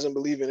somebody who doesn't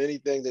believe in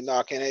anything, then no,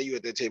 I can't have you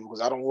at that table,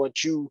 because I don't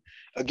want you,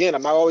 again,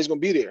 I'm not always going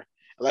to be there.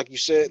 Like you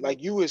said,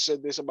 like you had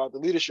said this about the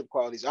leadership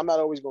qualities, I'm not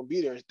always going to be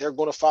there. They're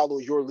going to follow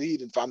your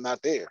lead if I'm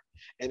not there.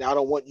 And I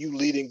don't want you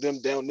leading them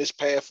down this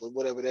path or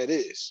whatever that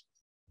is.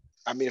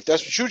 I mean, if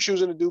that's what you're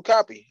choosing to do,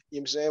 copy.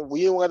 You know what I'm saying?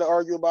 We don't got to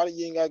argue about it.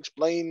 You ain't got to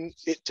explain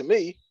it to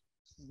me.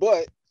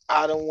 But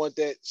I don't want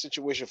that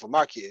situation for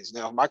my kids.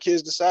 Now, if my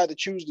kids decide to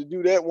choose to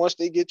do that once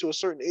they get to a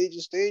certain age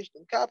and stage,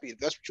 then copy. If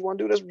that's what you want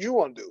to do, that's what you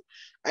want to do.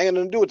 I ain't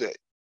got nothing to do with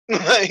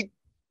that.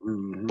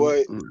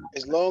 But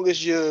as long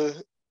as you're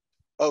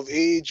of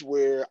age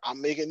where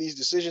I'm making these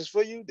decisions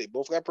for you, they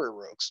both got prayer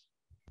rugs.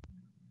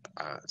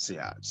 I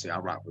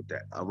rock with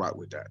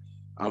that.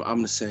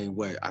 I'm the same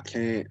way. I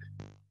can't.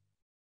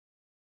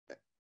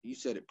 You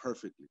said it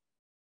perfectly.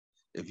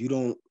 If you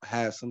don't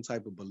have some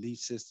type of belief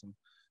system,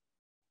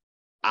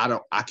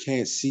 I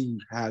can't see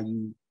how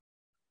you,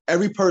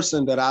 every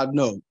person that I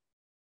know,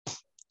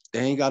 they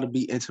ain't got to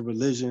be into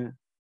religion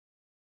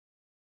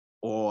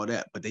or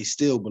that, but they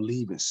still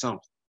believe in something.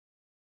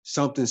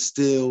 Something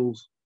still,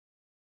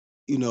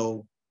 you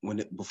know,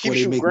 before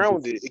keeps they make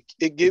grounded.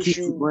 It gives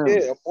you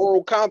a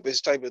moral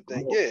compass type of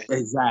thing. Yeah,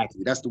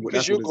 exactly. That's the word.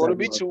 Because you're going to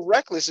be too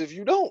reckless if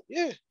you don't.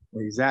 Yeah,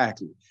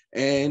 exactly.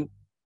 And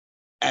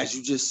as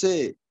you just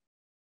said,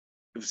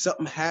 if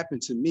something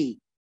happened to me,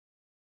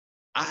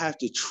 I have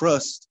to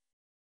trust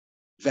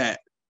that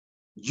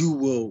you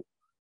will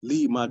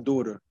lead my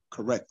daughter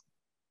correctly.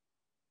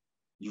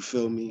 You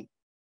feel me?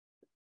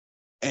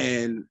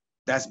 And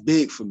that's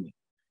big for me.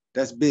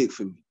 That's big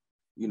for me.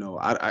 You know,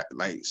 I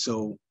like,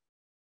 so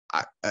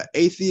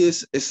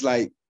atheist, it's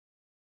like,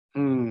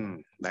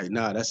 like,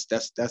 nah, that's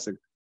a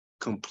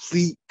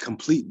complete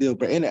deal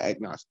breaker. And an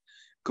agnostic,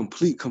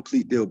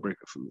 complete deal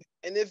breaker for me.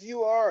 And if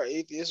you are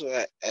atheist,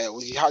 or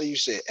how do you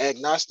say it?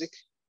 Agnostic?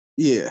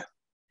 Yeah.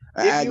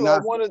 If you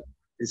are one of,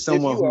 is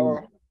someone who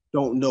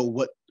don't know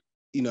what,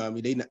 you know, I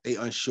mean, they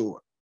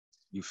unsure.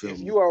 You feel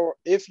me?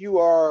 If you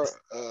are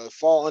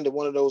fall under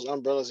one of those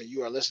umbrellas and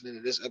you are listening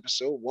to this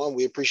episode, one,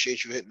 we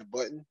appreciate you hitting the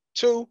button.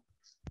 Two,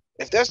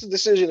 if that's the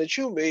decision that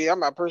you made, I'm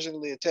not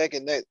personally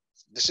attacking that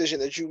decision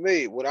that you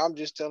made. What I'm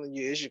just telling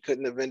you is you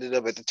couldn't have ended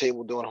up at the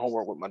table doing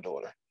homework with my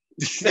daughter.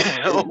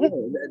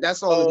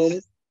 That's all it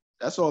is.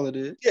 That's all it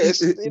is. Yeah,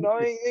 it's, you know,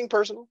 it ain't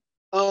personal.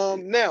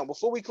 Now,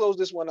 before we close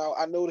this one out,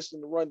 I noticed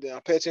in the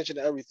rundown, pay attention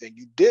to everything.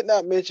 You did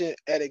not mention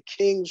At a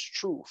King's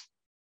Truth,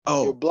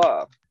 your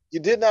blog. You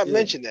did not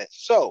mention that.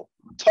 So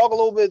talk a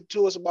little bit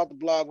to us about the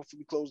blog before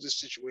we close this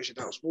situation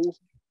down smooth.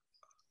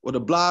 Well, the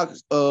blog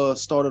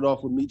started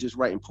off with me just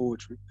writing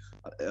poetry.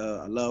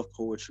 I love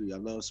poetry. I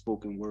love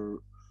spoken word.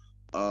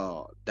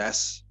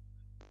 That's,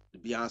 to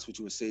be honest with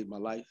you, it saved my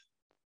life.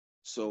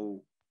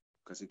 So,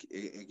 because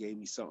it gave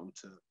me something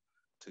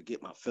to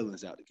get my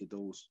feelings out, to get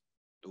those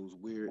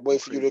weird. A way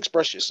for you to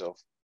express yourself.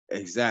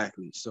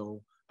 Exactly.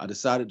 So I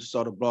decided to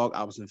start a blog.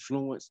 I was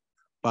influenced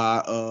by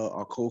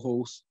our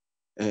co-host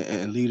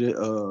and leader,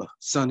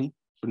 Sonny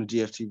from the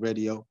GFT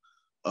Radio,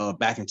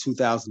 back in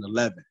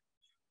 2011.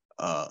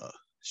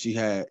 She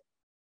had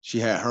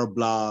her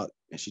blog,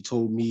 and she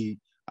told me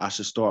I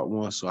should start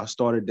one. So I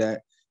started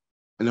that.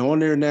 And on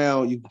there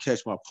now, you can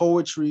catch my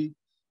poetry.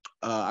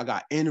 I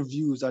got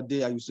interviews I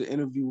used to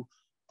interview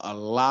a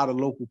lot of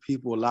local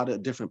people, a lot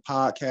of different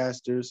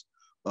podcasters,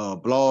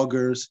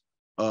 bloggers,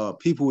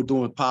 people who are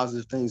doing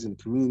positive things in the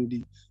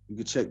community. You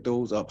can check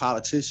those,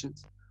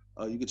 politicians.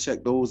 You can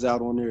check those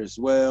out on there as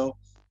well.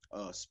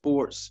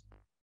 Sports,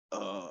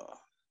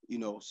 you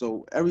know,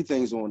 so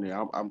everything's on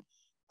there.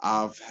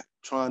 I'm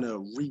trying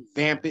to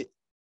revamp it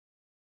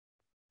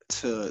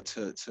to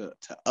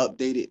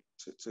update it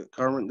to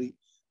currently.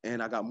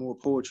 And I got more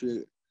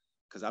poetry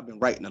because I've been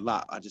writing a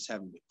lot. I just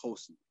haven't been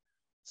posting.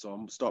 So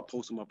I'm gonna start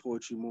posting my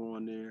poetry more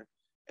on there,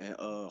 and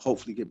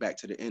hopefully get back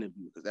to the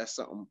interview, because that's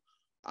something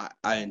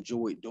I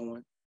enjoyed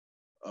doing.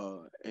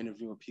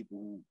 Interviewing people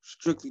who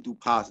strictly do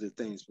positive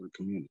things for the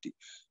community.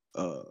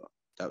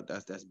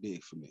 That's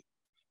big for me,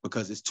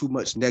 because it's too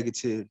much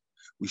negative.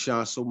 We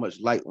shine so much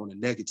light on the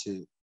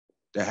negative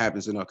that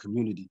happens in our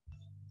community.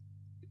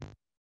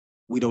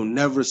 We don't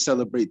never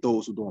celebrate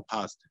those who are doing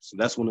positive. So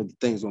that's one of the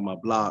things on my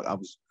blog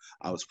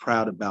I was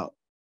proud about,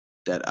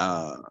 that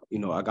you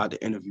know, I got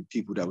to interview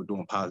people that were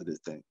doing positive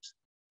things.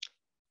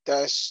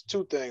 That's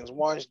two things.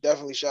 One,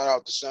 definitely shout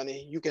out to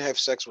Sonny. You can have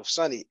sex with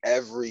Sonny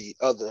every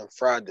other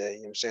Friday. You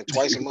know what I'm saying?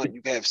 Twice a month,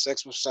 you can have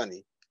sex with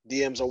Sonny.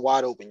 DMs are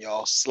wide open,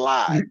 y'all.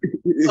 Slide.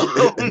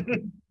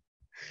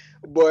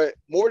 But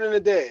More Than a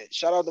Dad,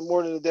 shout out to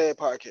More Than a Dad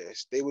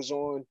podcast. They was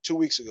on 2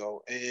 weeks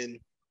ago, and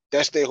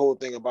that's their whole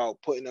thing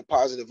about putting a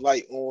positive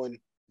light on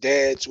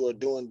dads who are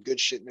doing good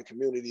shit in the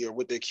community or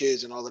with their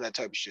kids and all of that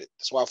type of shit.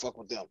 That's why I fuck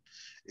with them.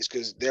 It's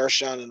because they're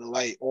shining a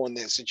light on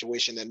that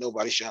situation that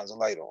nobody shines a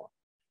light on.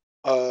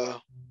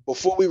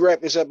 Before we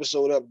wrap this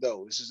episode up,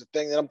 though, this is a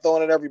thing that I'm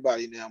throwing at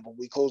everybody now when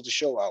we close the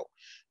show out.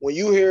 When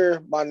you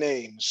hear my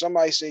name,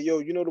 somebody say, yo,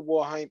 you know the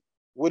boy HYMPE,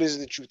 what is it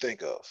that you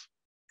think of?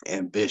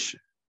 Ambition.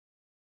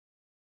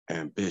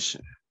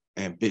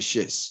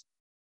 Ambitious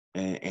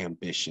and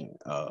ambition.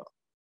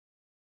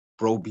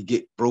 Bro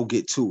get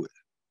to it.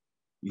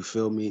 You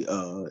feel me?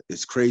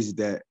 It's crazy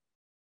that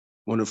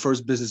one of the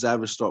first business I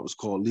ever started was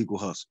called Legal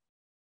Hustle.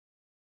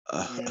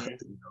 You know,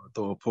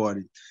 throw a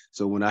party.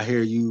 So when I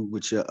hear you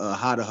with your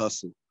how to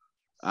hustle,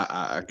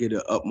 I get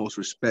the utmost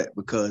respect,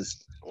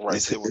 because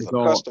it's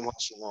all custom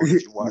hustle on,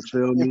 if you watch. You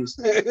feel me?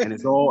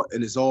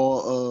 and it's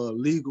all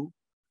legal.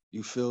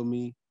 You feel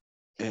me?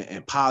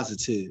 And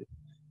positive.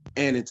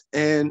 And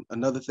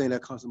another thing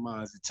that comes to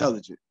mind is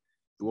intelligent.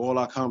 Through all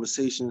our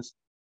conversations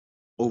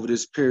over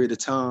this period of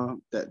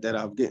time that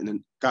I've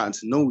gotten to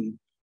know you,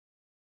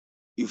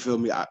 you feel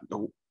me? I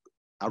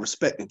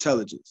respect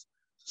intelligence.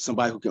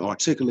 Somebody who can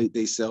articulate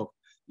themselves,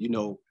 you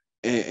know,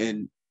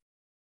 and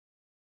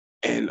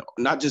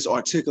not just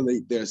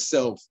articulate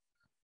themselves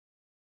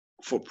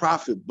for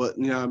profit, but,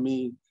 you know what I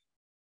mean,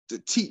 to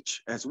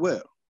teach as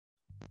well.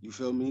 You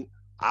feel me?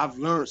 I've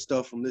learned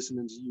stuff from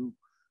listening to you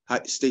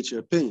state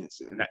your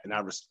opinions, and I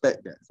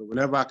respect that. So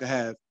whenever I can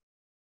have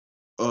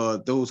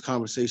those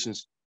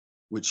conversations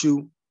with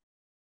you,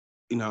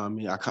 you know what I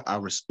mean, I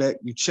respect.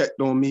 You checked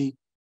on me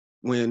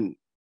when,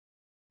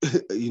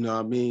 you know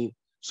what I mean,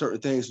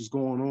 certain things was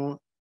going on.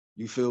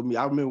 You feel me?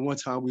 I remember one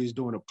time we was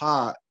doing a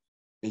pod,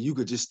 and you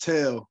could just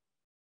tell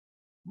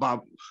by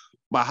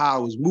how I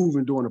was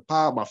moving during the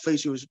pod, my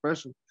facial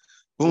expression,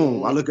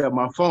 Boom. I look at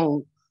my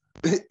phone.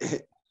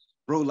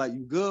 Bro, like,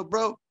 you good,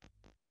 bro?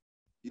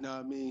 You know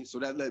what I mean? So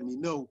that let me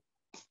know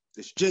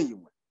it's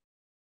genuine.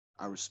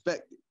 I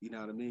respect it. You know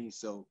what I mean?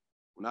 So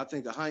when I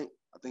think of HYMPE,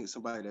 I think of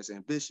somebody that's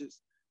ambitious,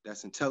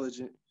 that's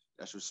intelligent,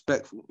 that's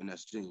respectful, and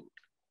that's genuine.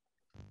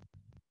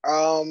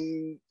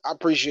 I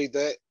appreciate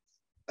that.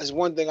 That's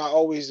one thing I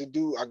always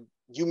do.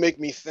 You make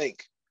me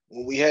think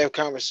when we have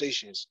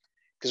conversations,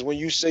 because when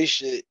you say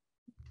shit,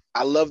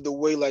 I love the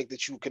way like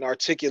that you can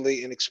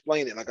articulate and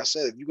explain it. Like I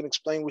said, if you can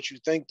explain what you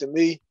think to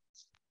me,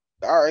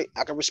 all right,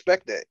 I can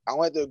respect that. I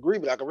don't have to agree,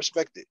 but I can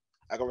respect it.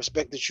 I can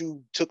respect that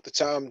you took the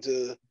time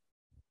to.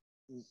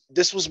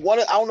 This was one.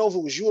 I don't know if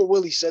it was you or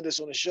Willie said this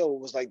on the show. It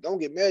was like, don't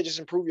get mad, just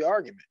improve your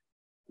argument.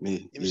 Me, you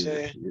know what I'm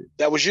saying? Yeah.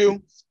 That was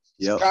you.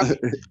 Yep. Copy.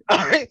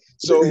 All right.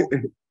 So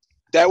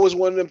that was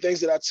one of them things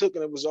that I took,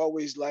 and it was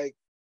always like,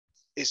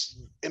 it's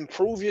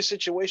improve your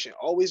situation.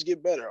 Always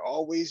get better.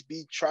 Always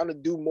be trying to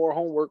do more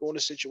homework on the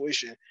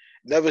situation.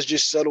 Never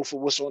just settle for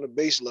what's on the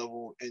base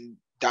level and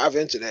dive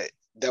into that.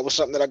 That was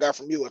something that I got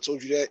from you. I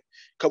told you that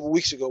a couple of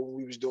weeks ago when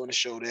we was doing the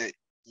show, that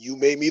you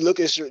made me look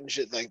at certain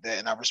shit like that.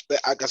 And I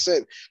respect, like I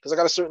said, because I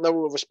got a certain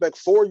level of respect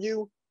for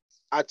you.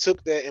 I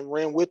took that and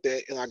ran with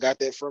that, and I got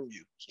that from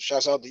you. So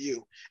shouts out to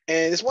you.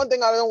 And it's one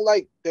thing I don't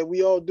like that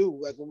we all do.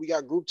 Like when we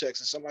got group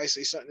text and somebody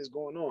say something is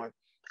going on,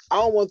 I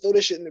don't want to throw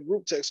this shit in the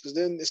group text, because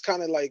then it's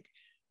kind of like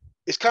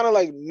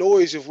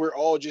noise if we're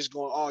all just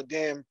going, oh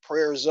damn,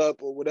 prayers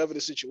up or whatever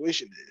the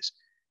situation is.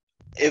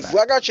 If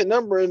I got your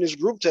number in this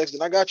group text,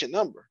 then I got your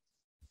number.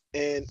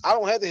 And I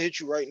don't have to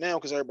hit you right now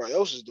because everybody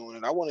else is doing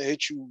it. I want to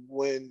hit you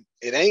when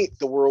it ain't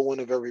the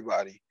whirlwind of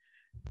everybody.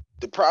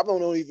 The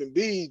problem don't even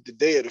be the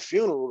day of the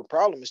funeral. The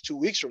problem is 2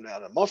 weeks from now,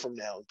 a month from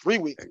now, 3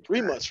 weeks,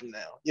 3 months from now.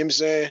 You know what I'm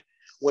saying?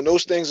 When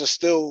those things are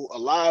still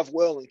alive,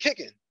 well, and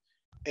kicking.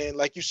 And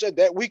like you said,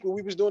 that week when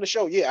we was doing the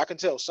show, yeah, I can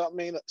tell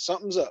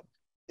something's up.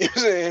 You know what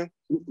I'm saying?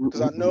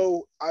 Because I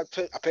know I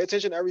pay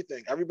attention to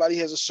everything. Everybody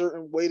has a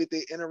certain way that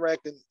they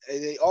interact and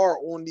they are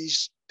on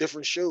these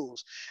different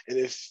shows. And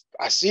if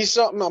I see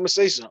something, I'm gonna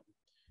say something.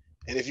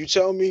 And if you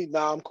tell me,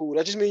 nah, I'm cool,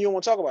 that just means you don't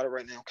want to talk about it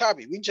right now.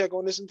 Copy. We can check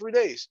on this in 3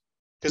 days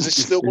because it's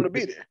still going to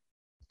be there.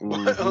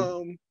 But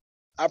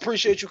I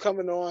appreciate you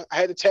coming on. I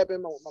had to tap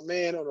in my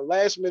man on the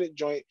last minute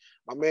joint.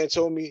 My man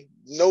told me,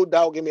 no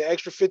doubt, give me an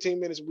extra 15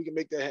 minutes and we can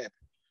make that happen.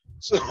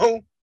 So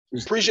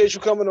appreciate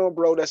you coming on,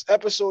 bro. That's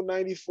episode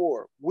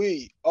 94.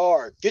 Get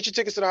your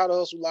tickets to the How to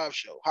Hustle live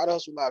show. How to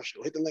Hustle live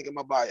show. Hit the link in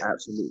my bio.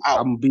 Absolutely.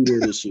 I'm going to be there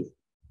this year.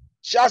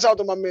 Shouts out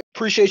to my man.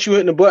 Appreciate you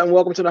hitting the button.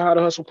 Welcome to the How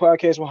to Hustle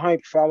podcast with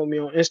HYMPE. Follow me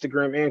on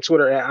Instagram and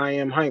Twitter at I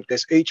am HYMPE.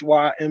 That's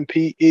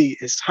HYMPE.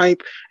 It's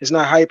HYMPE. It's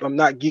not hype. I'm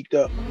not geeked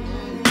up.